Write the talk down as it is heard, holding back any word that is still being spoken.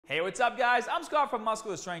Hey, what's up guys? I'm Scott from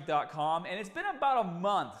MuscularStrength.com, and it's been about a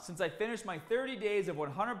month since I finished my 30 days of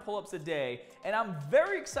 100 pull-ups a day, and I'm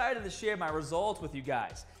very excited to share my results with you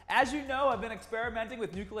guys. As you know, I've been experimenting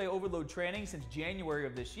with Nuclei Overload Training since January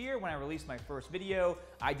of this year when I released my first video.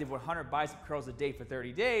 I did 100 bicep curls a day for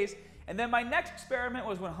 30 days, and then my next experiment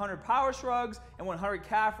was 100 power shrugs and 100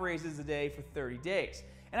 calf raises a day for 30 days.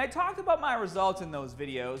 And I talked about my results in those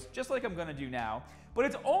videos, just like I'm gonna do now, but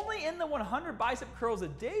it's only in the 100 bicep curls a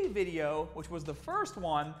day video, which was the first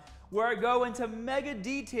one, where I go into mega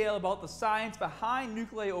detail about the science behind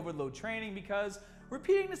Nuclei Overload Training, because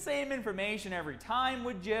repeating the same information every time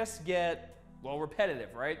would just get, well,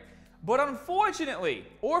 repetitive, right? But unfortunately,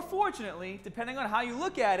 or fortunately, depending on how you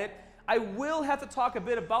look at it, I will have to talk a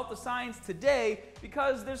bit about the science today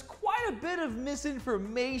because there's quite a bit of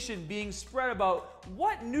misinformation being spread about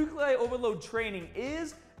what Nuclei Overload Training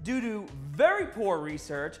is due to very poor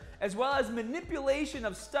research, as well as manipulation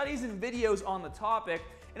of studies and videos on the topic.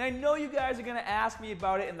 And I know you guys are gonna ask me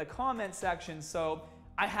about it in the comment section, so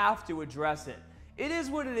I have to address it. It is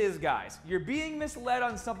what it is, guys. You're being misled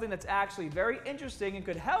on something that's actually very interesting and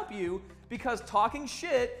could help you, because talking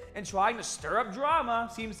shit and trying to stir up drama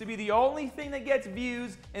seems to be the only thing that gets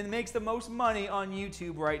views and makes the most money on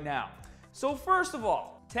YouTube right now. So first of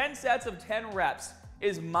all, 10 sets of 10 reps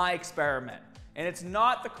is my experiment. And it's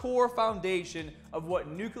not the core foundation of what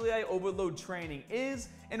Nuclei Overload Training is.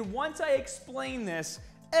 And once I explain this,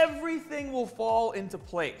 everything will fall into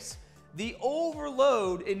place. The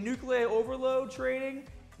overload in Nuclei Overload Training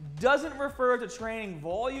doesn't refer to training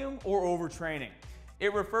volume or overtraining.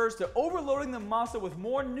 It refers to overloading the muscle with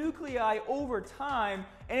more nuclei over time,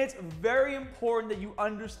 and it's very important that you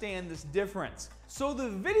understand this difference. So the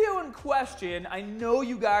video in question, I know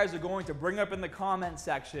you guys are going to bring up in the comment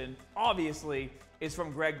section, obviously, is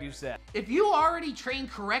from Greg Doucette. If you already train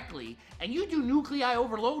correctly and you do nuclei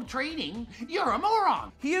overload training, you're a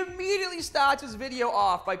moron. He immediately starts his video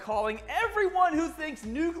off by calling everyone who thinks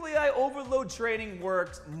nuclei overload training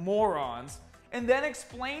works morons, and then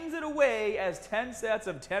explains it away as 10 sets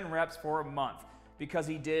of 10 reps for a month, because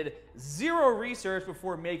he did zero research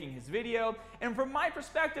before making his video, and from my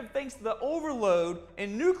perspective thinks the overload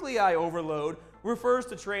in nuclei overload refers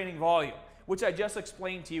to training volume, which I just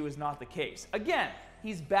explained to you is not the case. Again,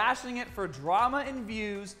 he's bashing it for drama and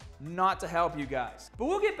views, not to help you guys. But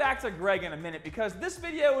we'll get back to Greg in a minute, because this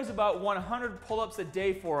video is about 100 pull-ups a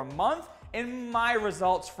day for a month and my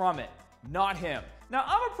results from it, not him. Now,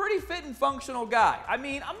 I'm a pretty fit and functional guy. I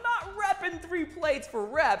mean, I'm not repping 3 plates for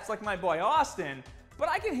reps like my boy Austin, but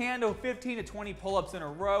I can handle 15 to 20 pull-ups in a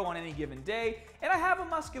row on any given day, and I have a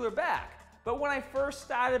muscular back. But when I first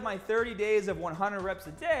started my 30 days of 100 reps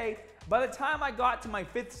a day, by the time I got to my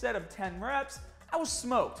 5th set of 10 reps, I was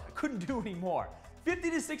smoked. I couldn't do any more. 50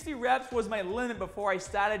 to 60 reps was my limit before I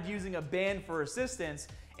started using a band for assistance,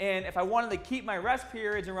 and if I wanted to keep my rest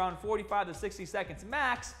periods around 45 to 60 seconds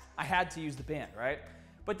max, I had to use the band, right?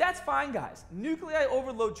 But that's fine, guys. Nuclei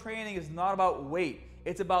Overload Training is not about weight.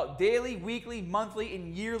 It's about daily, weekly, monthly,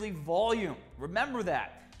 and yearly volume. Remember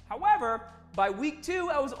that. However, by week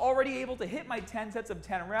 2, I was already able to hit my 10 sets of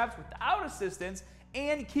 10 reps without assistance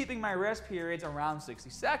and keeping my rest periods around 60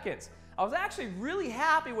 seconds. I was actually really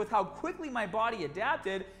happy with how quickly my body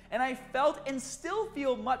adapted, and I felt and still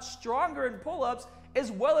feel much stronger in pull-ups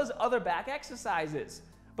as well as other back exercises.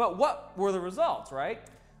 But what were the results, right?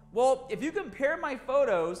 Well, if you compare my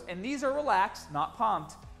photos, and these are relaxed, not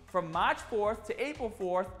pumped, from March 4th to April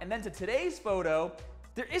 4th, and then to today's photo,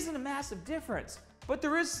 there isn't a massive difference. But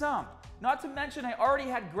there is some. Not to mention, I already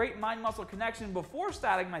had great mind-muscle connection before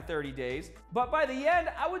starting my 30 days, but by the end,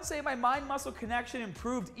 I would say my mind-muscle connection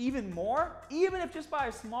improved even more, even if just by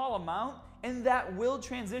a small amount, and that will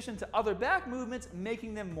transition to other back movements,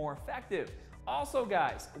 making them more effective. Also,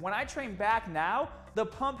 guys, when I train back now, the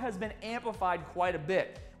pump has been amplified quite a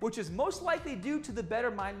bit, which is most likely due to the better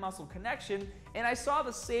mind-muscle connection, and I saw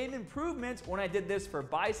the same improvements when I did this for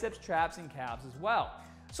biceps, traps, and calves as well.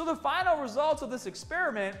 So the final results of this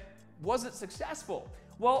experiment, was it successful?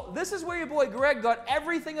 Well, this is where your boy Greg got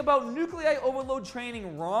everything about Nuclei Overload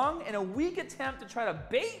Training wrong in a weak attempt to try to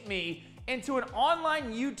bait me into an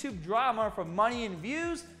online YouTube drama for money and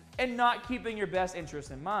views and not keeping your best interest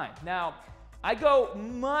in mind. Now, I go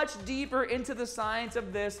much deeper into the science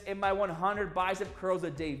of this in my 100 bicep curls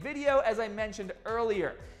a day video, as I mentioned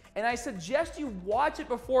earlier. And I suggest you watch it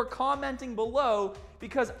before commenting below,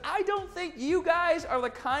 because I don't think you guys are the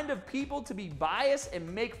kind of people to be biased and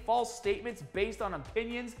make false statements based on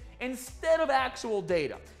opinions instead of actual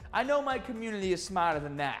data. I know my community is smarter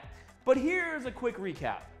than that. But here's a quick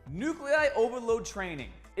recap. Nuclei Overload Training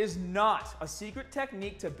is not a secret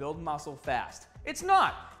technique to build muscle fast. It's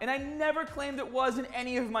not, and I never claimed it was in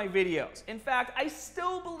any of my videos. In fact, I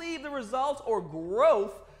still believe the results or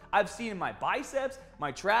growth I've seen in my biceps,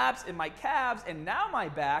 my traps, and my calves, and now my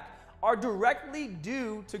back are directly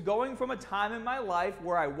due to going from a time in my life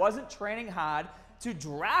where I wasn't training hard to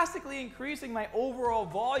drastically increasing my overall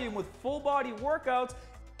volume with full body workouts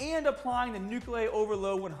and applying the Nuclei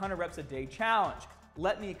Overload 100 reps a day challenge.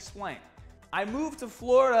 Let me explain. I moved to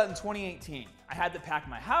Florida in 2018. I had to pack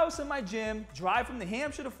my house and my gym, drive from New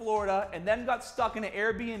Hampshire to Florida, and then got stuck in an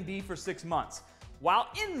Airbnb for 6 months. While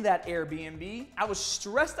in that Airbnb, I was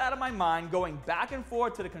stressed out of my mind going back and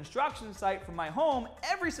forth to the construction site from my home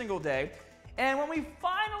every single day. And when we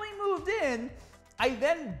finally moved in, I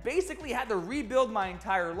then basically had to rebuild my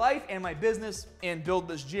entire life and my business and build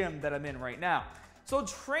this gym that I'm in right now. So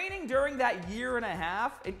training during that year and a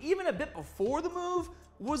half, and even a bit before the move,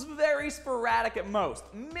 was very sporadic at most.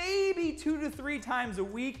 Maybe 2 to 3 times a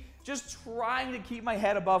week, just trying to keep my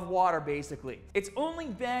head above water, basically. It's only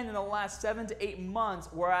been in the last 7 to 8 months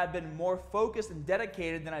where I've been more focused and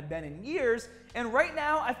dedicated than I've been in years, and right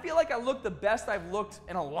now I feel like I look the best I've looked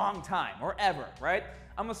in a long time, or ever, right?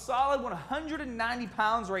 I'm a solid 190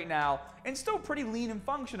 pounds right now, and still pretty lean and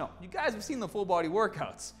functional. You guys have seen the full body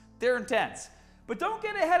workouts. They're intense. But don't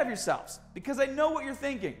get ahead of yourselves, because I know what you're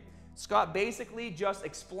thinking. Scott basically just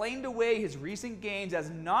explained away his recent gains as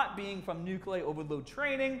not being from Nuclei Overload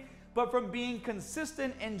Training, but from being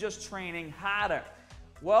consistent and just training harder.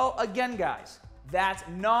 Well, again, guys, that's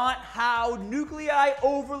not how Nuclei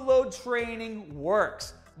Overload Training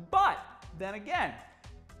works. But then again,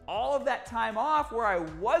 all of that time off where I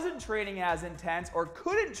wasn't training as intense or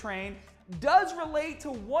couldn't train does relate to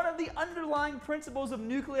one of the underlying principles of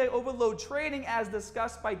Nuclei Overload Training as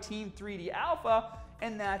discussed by Team 3D Alpha,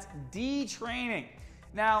 and that's detraining.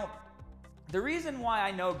 Now, the reason why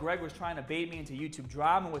I know Greg was trying to bait me into YouTube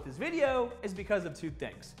drama with his video is because of 2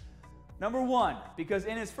 things. Number 1, because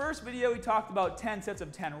in his first video he talked about 10 sets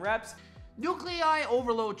of 10 reps. Nuclei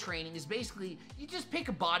Overload Training is basically, you just pick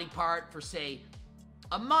a body part for, say,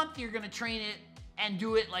 a month. You're gonna train it and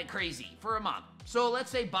do it like crazy for a month. So let's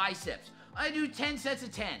say biceps. I do 10 sets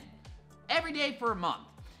of 10 every day for a month.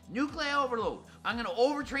 Nuclei Overload. I'm gonna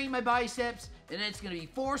overtrain my biceps, and then it's gonna be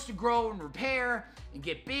forced to grow and repair and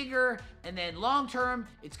get bigger, and then long term,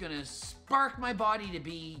 it's gonna spark my body to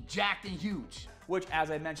be jacked and huge. Which,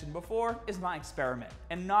 as I mentioned before, is my experiment,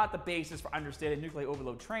 and not the basis for understanding Nuclei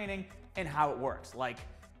Overload Training and how it works. Like,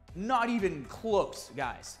 not even close,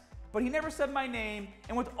 guys. But he never said my name,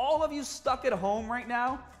 and with all of you stuck at home right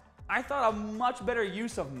now, I thought a much better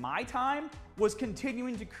use of my time was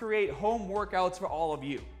continuing to create home workouts for all of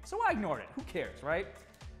you. So I ignored it. Who cares, right?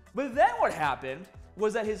 But then what happened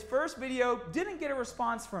was that his first video didn't get a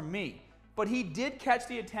response from me, but he did catch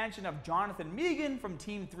the attention of Jonathan Megan from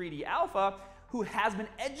Team 3D Alpha, who has been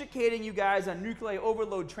educating you guys on Nuclei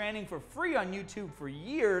Overload Training for free on YouTube for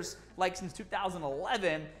years, like since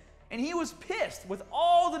 2011, and he was pissed with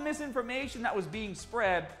all the misinformation that was being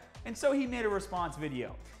spread, and so he made a response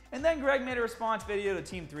video. And then Greg made a response video to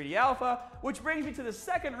Team 3D Alpha, which brings me to the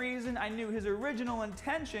second reason I knew his original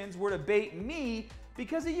intentions were to bait me,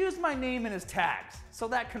 because he used my name in his tags. So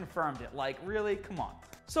that confirmed it. Like, really? Come on.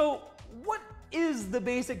 So what is the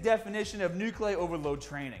basic definition of Nuclei Overload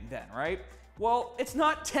Training then, right? Well, it's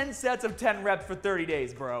not 10 sets of 10 reps for 30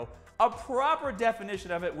 days, bro. A proper definition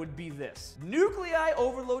of it would be this. Nuclei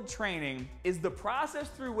Overload Training is the process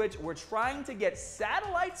through which we're trying to get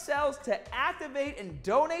satellite cells to activate and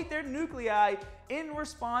donate their nuclei in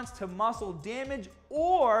response to muscle damage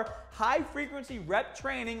or high-frequency rep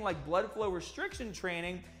training like blood flow restriction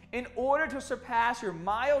training in order to surpass your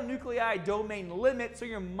myonuclei domain limit so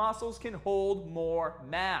your muscles can hold more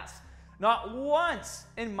mass. Not once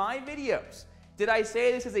in my videos did I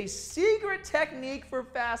say this is a secret technique for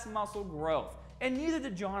fast muscle growth, and neither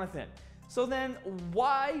did Jonathan. So then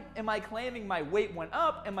why am I claiming my weight went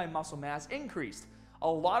up and my muscle mass increased? A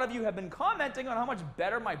lot of you have been commenting on how much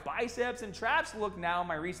better my biceps and traps look now in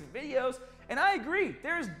my recent videos, and I agree,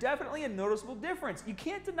 there is definitely a noticeable difference. You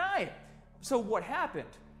can't deny it. So what happened?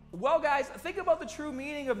 Well, guys, think about the true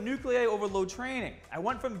meaning of Nuclei Overload Training. I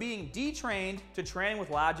went from being detrained to training with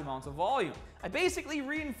large amounts of volume. I basically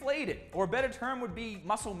reinflated, or a better term would be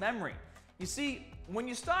muscle memory. You see, when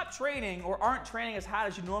you stop training or aren't training as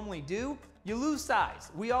hard as you normally do, you lose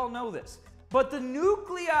size. We all know this. But the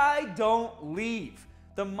nuclei don't leave.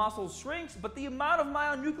 The muscle shrinks, but the amount of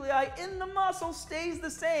myonuclei in the muscle stays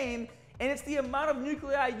the same, and it's the amount of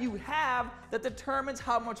nuclei you have that determines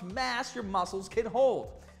how much mass your muscles can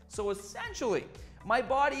hold. So essentially, my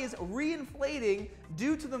body is reinflating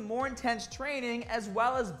due to the more intense training as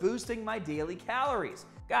well as boosting my daily calories.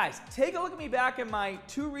 Guys, take a look at me back at my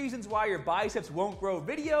 2 reasons why your biceps won't grow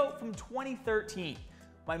video from 2013.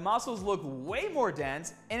 My muscles look way more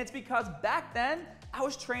dense, and it's because back then, I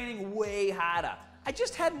was training way harder. I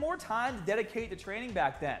just had more time to dedicate to training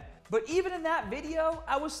back then. But even in that video,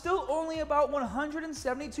 I was still only about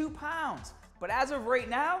 172 pounds. But as of right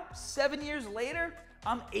now, 7 years later,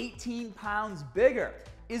 I'm 18 pounds bigger.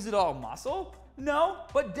 Is it all muscle? No,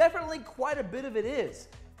 but definitely quite a bit of it is.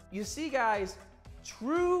 You see, guys,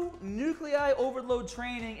 true nuclei overload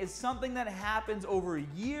training is something that happens over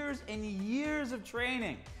years and years of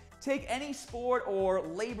training. Take any sport or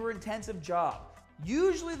labor-intensive job.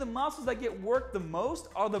 Usually the muscles that get worked the most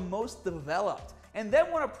are the most developed. And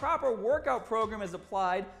then when a proper workout program is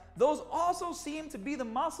applied, those also seem to be the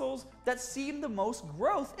muscles that seem the most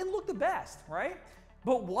growth and look the best, right?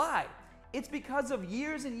 But why? It's because of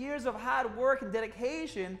years and years of hard work and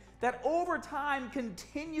dedication that over time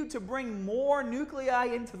continue to bring more nuclei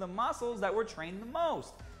into the muscles that were trained the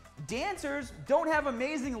most. Dancers don't have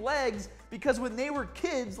amazing legs because when they were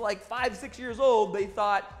kids, like 5, 6 years old, they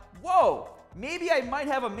thought, whoa, maybe I might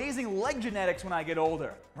have amazing leg genetics when I get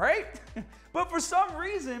older, right? But for some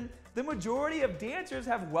reason, the majority of dancers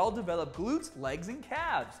have well-developed glutes, legs, and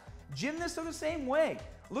calves. Gymnasts are the same way.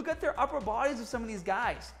 Look at their upper bodies of some of these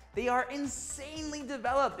guys. They are insanely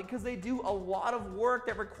developed because they do a lot of work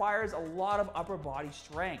that requires a lot of upper body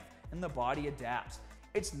strength, and the body adapts.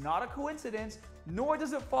 It's not a coincidence, nor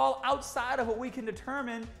does it fall outside of what we can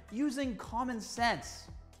determine using common sense.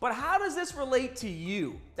 But how does this relate to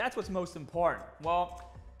you? That's what's most important.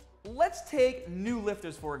 Well, let's take new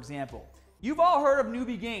lifters, for example. You've all heard of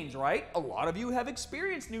newbie gains, right? A lot of you have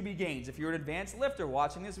experienced newbie gains if you're an advanced lifter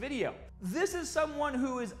watching this video. This is someone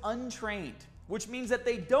who is untrained, which means that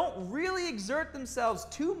they don't really exert themselves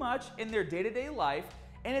too much in their day-to-day life,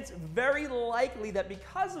 and it's very likely that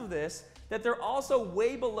because of this, that they're also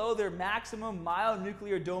way below their maximum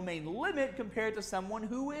myonuclear domain limit compared to someone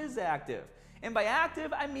who is active. And by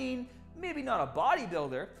active, I mean maybe not a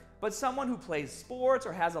bodybuilder, but someone who plays sports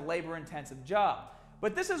or has a labor-intensive job.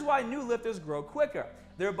 But this is why new lifters grow quicker.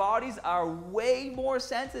 Their bodies are way more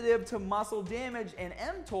sensitive to muscle damage and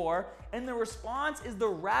mTOR, and the response is the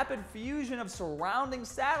rapid fusion of surrounding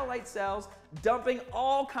satellite cells, dumping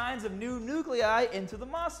all kinds of new nuclei into the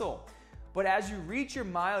muscle. But as you reach your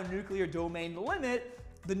myonuclear domain limit,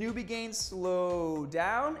 the newbie gains slow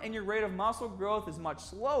down and your rate of muscle growth is much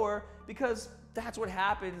slower because that's what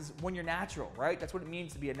happens when you're natural, right? That's what it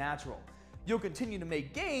means to be a natural. You'll continue to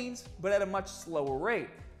make gains, but at a much slower rate.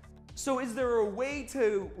 So is there a way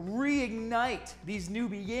to reignite these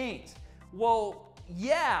newbie gains? Well,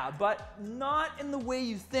 yeah, but not in the way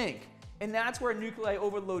you think. And that's where nuclei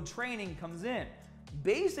overload training comes in.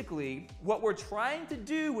 Basically, what we're trying to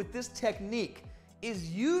do with this technique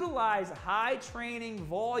is utilize high training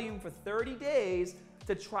volume for 30 days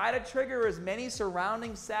to try to trigger as many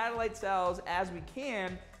surrounding satellite cells as we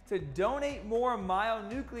can to donate more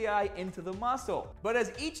myonuclei into the muscle. But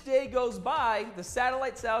as each day goes by, the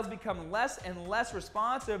satellite cells become less and less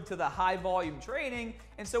responsive to the high volume training,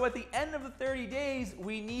 and so at the end of the 30 days,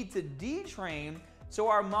 we need to detrain so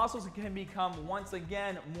our muscles can become once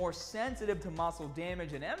again more sensitive to muscle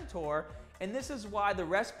damage and mTOR, and this is why the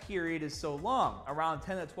rest period is so long, around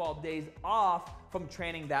 10 to 12 days off from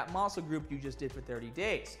training that muscle group you just did for 30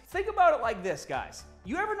 days. Think about it like this, guys.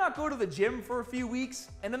 You ever not go to the gym for a few weeks,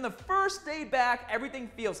 and then the first day back, everything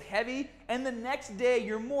feels heavy, and the next day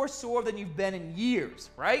you're more sore than you've been in years,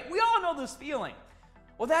 right? We all know this feeling.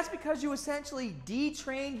 Well, that's because you essentially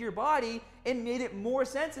detrained your body and made it more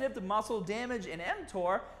sensitive to muscle damage and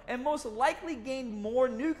mTOR, and most likely gained more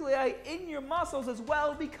nuclei in your muscles as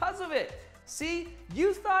well because of it. See,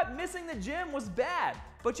 you thought missing the gym was bad,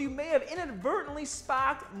 but you may have inadvertently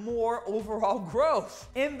sparked more overall growth.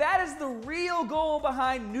 And that is the real goal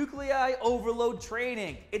behind nuclei overload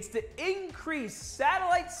training. It's to increase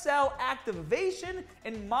satellite cell activation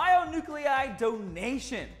and myonuclei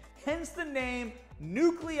donation, hence the name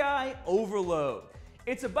nuclei overload.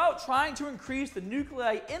 It's about trying to increase the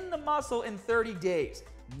nuclei in the muscle in 30 days.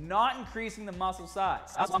 Not increasing the muscle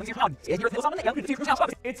size.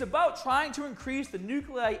 It's about trying to increase the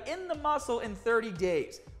nuclei in the muscle in 30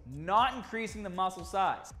 days, not increasing the muscle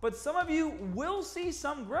size. But some of you will see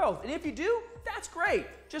some growth, and if you do, that's great.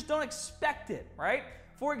 Just don't expect it, right?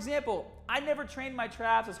 For example, I never trained my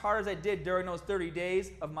traps as hard as I did during those 30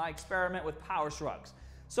 days of my experiment with power shrugs.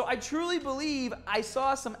 So I truly believe I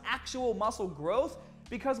saw some actual muscle growth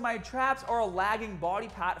because my traps are a lagging body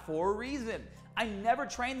part for a reason. I never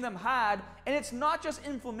trained them hard, and it's not just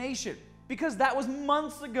inflammation. because that was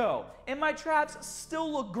months ago, and my traps still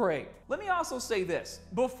look great. Let me also say this.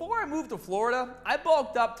 Before I moved to Florida, I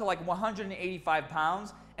bulked up to like 185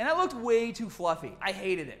 pounds, and I looked way too fluffy. I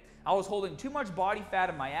hated it. I was holding too much body fat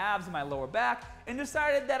in my abs and my lower back, and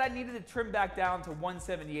decided that I needed to trim back down to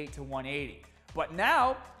 178 to 180. But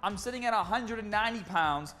now, I'm sitting at 190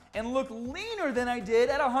 pounds and look leaner than I did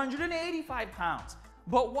at 185 pounds.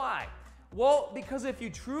 But why? Well, because if you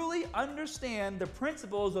truly understand the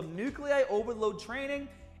principles of nuclei overload training,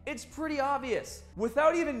 it's pretty obvious.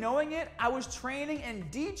 Without even knowing it, I was training and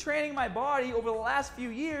detraining my body over the last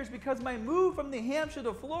few years because my move from New Hampshire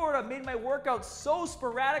to Florida made my workouts so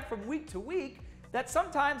sporadic from week to week that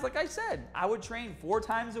sometimes, like I said, I would train 4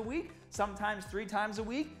 times a week, sometimes 3 times a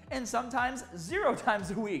week, and sometimes 0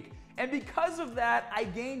 times a week. And because of that, I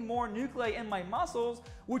gained more nuclei in my muscles,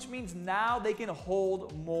 which means now they can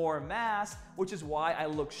hold more mass, which is why I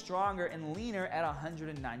look stronger and leaner at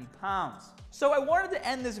 190 pounds. So I wanted to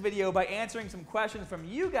end this video by answering some questions from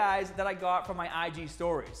you guys that I got from my IG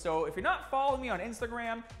stories. So if you're not following me on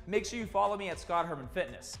Instagram, make sure you follow me at Scott Herman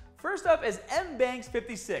Fitness. First up is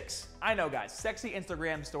mbanks56. I know, guys, sexy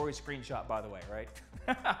Instagram story screenshot, by the way, right?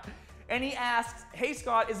 And he asks, hey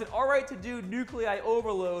Scott, is it all right to do nuclei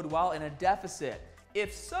overload while in a deficit?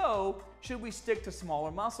 If so, should we stick to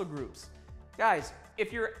smaller muscle groups? Guys,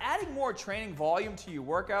 if you're adding more training volume to your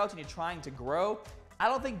workouts and you're trying to grow, I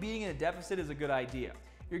don't think being in a deficit is a good idea.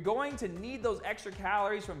 You're going to need those extra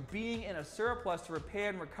calories from being in a surplus to repair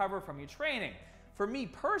and recover from your training. For me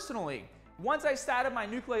personally, once I started my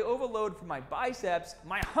nuclei overload for my biceps,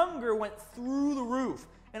 my hunger went through the roof,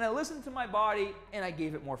 and I listened to my body and I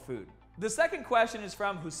gave it more food. The second question is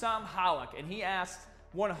from Hussam Halak, and he asks,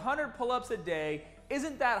 100 pull-ups a day,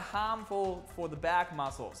 isn't that harmful for the back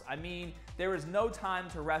muscles? I mean, there is no time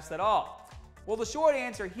to rest at all. Well, the short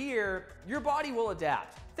answer here, your body will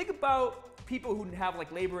adapt. Think about people who have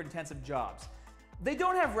like labor-intensive jobs. They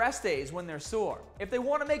don't have rest days when they're sore. If they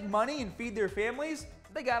want to make money and feed their families,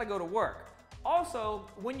 they gotta go to work. Also,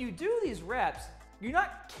 when you do these reps, you're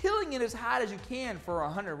not killing it as hard as you can for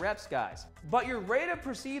 100 reps, guys. But your rate of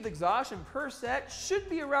perceived exhaustion per set should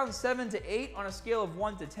be around 7 to 8 on a scale of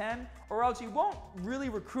 1 to 10, or else you won't really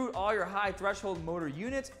recruit all your high threshold motor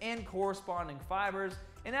units and corresponding fibers,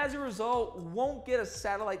 and as a result, won't get a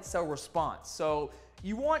satellite cell response. So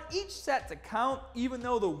you want each set to count even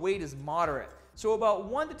though the weight is moderate. So about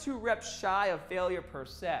 1 to 2 reps shy of failure per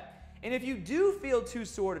set. And if you do feel too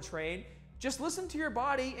sore to train, just listen to your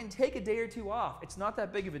body and take a day or 2 off. It's not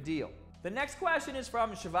that big of a deal. The next question is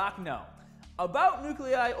from Shavakno. About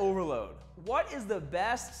nuclei overload, what is the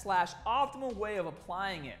best / optimal way of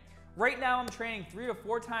applying it? Right now I'm training 3 to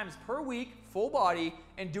 4 times per week, full body,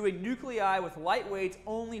 and doing nuclei with light weights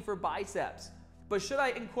only for biceps. But should I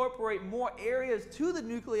incorporate more areas to the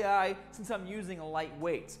nuclei since I'm using light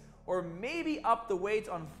weights? Or maybe up the weights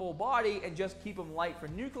on full body and just keep them light for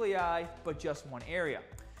nuclei, but just one area?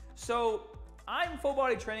 So I'm full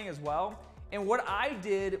body training as well, and what I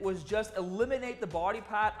did was just eliminate the body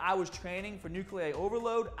part I was training for nuclei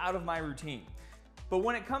overload out of my routine. But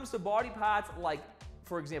when it comes to body parts like,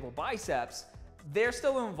 for example, biceps, they're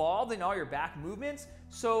still involved in all your back movements,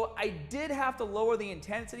 so I did have to lower the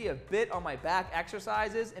intensity a bit on my back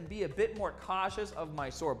exercises and be a bit more cautious of my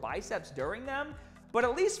sore biceps during them. But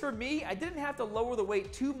at least for me, I didn't have to lower the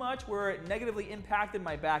weight too much where it negatively impacted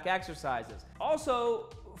my back exercises. Also,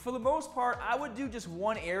 for the most part, I would do just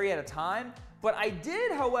one area at a time, but I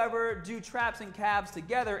did, however, do traps and calves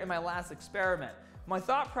together in my last experiment. My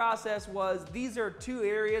thought process was these are 2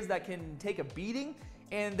 areas that can take a beating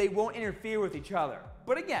and they won't interfere with each other.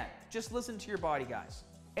 But again, just listen to your body, guys.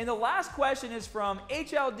 And the last question is from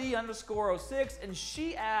HLD_06, and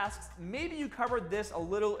she asks, maybe you covered this a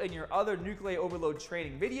little in your other nuclei overload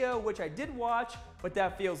training video, which I did watch, but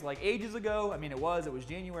that feels like ages ago. I mean, it was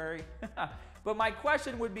January. But my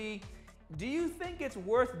question would be, do you think it's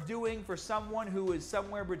worth doing for someone who is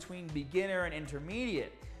somewhere between beginner and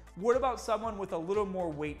intermediate? What about someone with a little more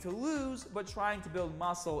weight to lose, but trying to build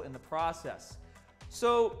muscle in the process?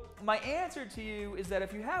 So my answer to you is that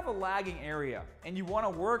if you have a lagging area and you want to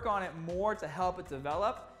work on it more to help it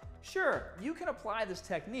develop, sure, you can apply this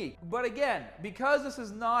technique. But again, because this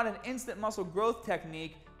is not an instant muscle growth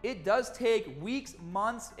technique, it does take weeks,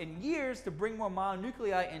 months, and years to bring more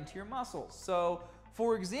mononuclei into your muscles. So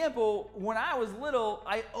for example, when I was little,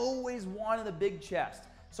 I always wanted a big chest.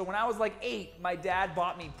 So when I was like 8, my dad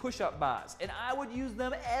bought me push-up bars, and I would use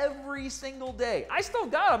them every single day. I still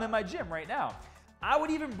got them in my gym right now. I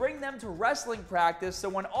would even bring them to wrestling practice, so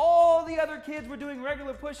when all the other kids were doing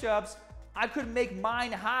regular push-ups, I could make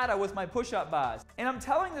mine harder with my push-up bars. And I'm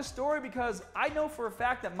telling this story because I know for a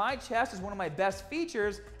fact that my chest is one of my best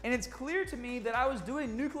features, and it's clear to me that I was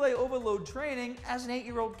doing nuclei overload training as an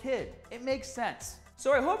 8-year-old kid. It makes sense.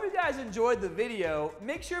 So I hope you guys enjoyed the video.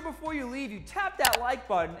 Make sure before you leave, you tap that like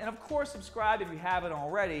button, and of course subscribe if you haven't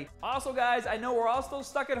already. Also guys, I know we're all still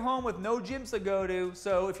stuck at home with no gyms to go to,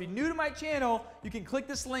 so if you're new to my channel, you can click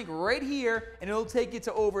this link right here, and it'll take you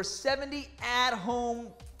to over 70 at-home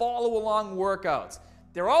follow-along workouts.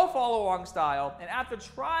 They're all follow-along style, and after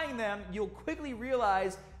trying them, you'll quickly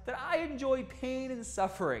realize that I enjoy pain and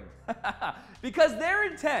suffering because they're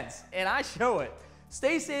intense, and I show it.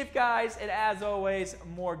 Stay safe, guys, and as always,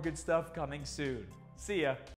 more good stuff coming soon. See ya.